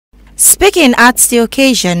Speaking at the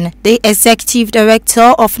occasion, the Executive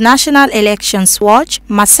Director of National Elections Watch,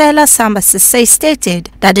 Marcella Sambasese, stated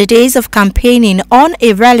that the days of campaigning on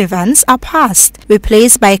irrelevance are past,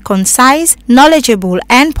 replaced by a concise, knowledgeable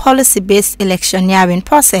and policy-based electioneering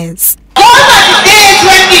process. Those are the days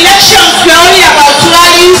when elections were only about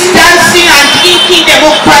rallies, dancing and thinking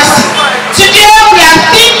democracy. Today we are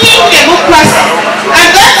thinking democracy, and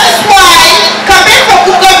that is why Campaign for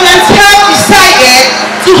Good Governance have decided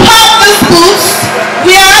to have these booths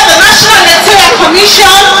where the National Electoral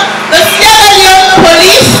Commission, the Sierra Leone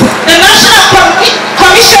Police, the National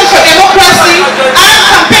Commission for Democracy and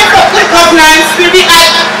Campaign for Good Governance will be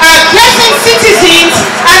addressing citizens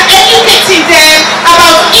and educating them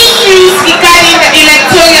about issues regarding the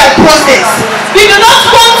electoral process. We do not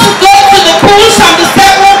want to go to the polls on the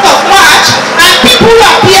 7th of March and people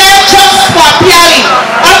appear just for appearing,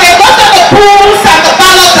 or they go to the polls and the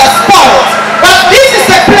ballot is spoiled. But this is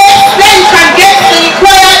a place where you can get the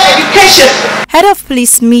required education. Head of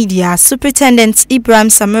Police Media, Superintendent Ibrahim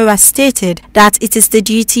Samura, stated that it is the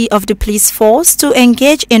duty of the police force to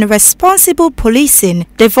engage in responsible policing,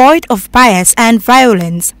 devoid of bias and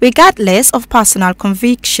violence, regardless of personal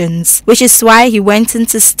convictions, which is why he went on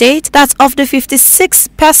to state that of the 56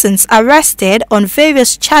 persons arrested on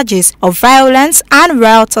various charges of violence and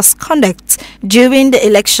riotous conduct during the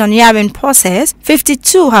electioneering process,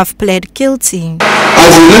 52 have pled guilty.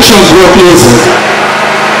 As elections were closing,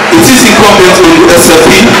 it is incumbent on the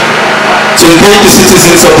SFP to engage the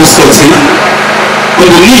citizens of this country on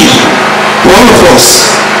the need for all of us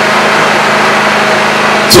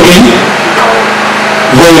to be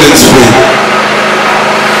violence-free,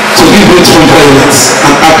 to be free from violence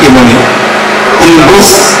and acrimony, and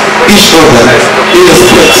embrace each other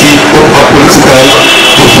irrespective of our political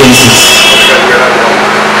differences.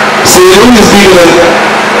 So the only thing that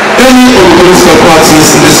any of the political parties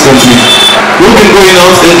in this country, we've been going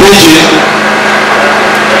out engaging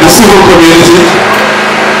the civil community,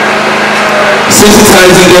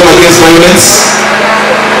 sensitizing them against violence,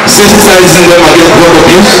 sensitizing them against drug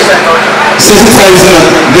abuse, sensitizing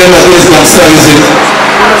them against gangsterism,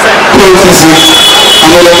 cultism,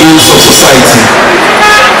 and other ills of society.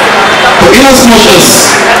 But inasmuch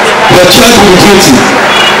as we are charged with the duty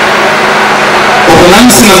of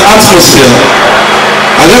enhancing an atmosphere,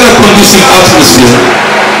 a very conducive atmosphere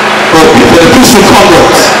for the peaceful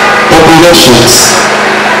conduct of the elections,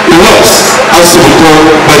 a lot has to be done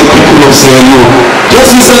by the people of Sierra Leone.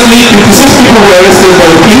 Just recently, 56 people were arrested by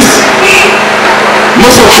the police,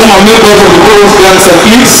 most of whom are members of the various gangs and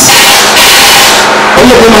cliques. All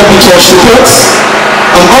of them have been charged to court,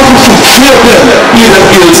 and out of 3 of them pleaded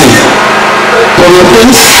guilty for the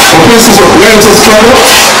offenses of riotous conduct,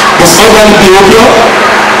 disorderly behavior,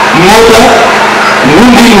 murder,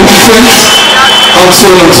 wounding of defense, and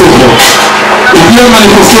so on and so forth. A clear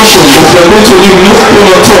manifestation that we are going to leave no stone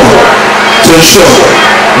unturned to ensure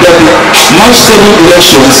that the March 7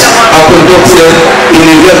 elections are conducted in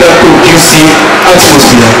a rather conducive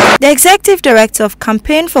atmosphere. The Executive Director of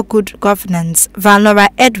Campaign for Good Governance, Vanora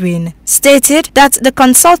Edwin, stated that the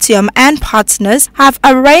consortium and partners have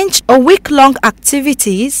arranged a week-long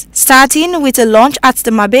activities, starting with a launch at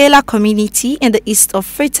the Mabela community in the east of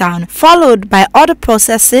Freetown, followed by other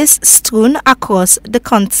processes strewn across the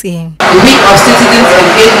country. The week of citizens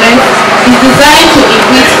engagement is designed to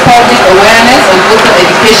increase public awareness and voter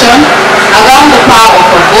education around the power of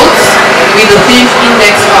our votes with the theme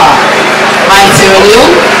Index Power, My Sierra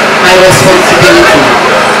Leone, My Responsibility.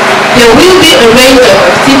 There will be a range of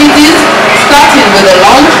activities starting with a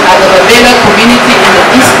launch at the Mabela community in the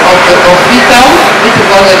east of Freetown, which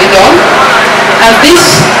we've already done, and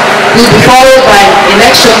this will be followed by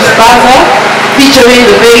Elections Bazaar featuring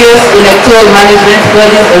the various electoral management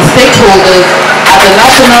bodies and stakeholders at the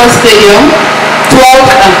National Stadium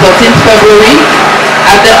 12th and 13th February,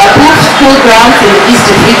 at the approved school grounds in the east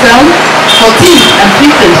of Freetown 14th and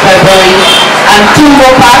 15th February, and Tumbo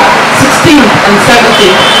Park 16th and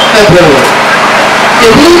 17th February.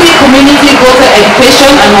 There will be community voter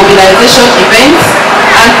education and mobilization events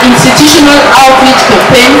and institutional outreach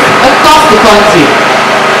campaigns across the country.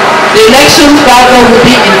 The elections bazaar will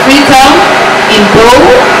be in Freetown, in Bow,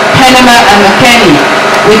 Panama and Makeni,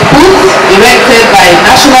 with booths erected by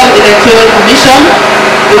National Electoral Commission,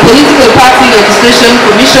 the Political Party Registration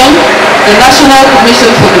Commission, the National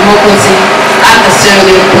Commission for Democracy, and the Sierra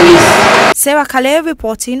Leone Police. Kallay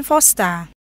reporting for Star.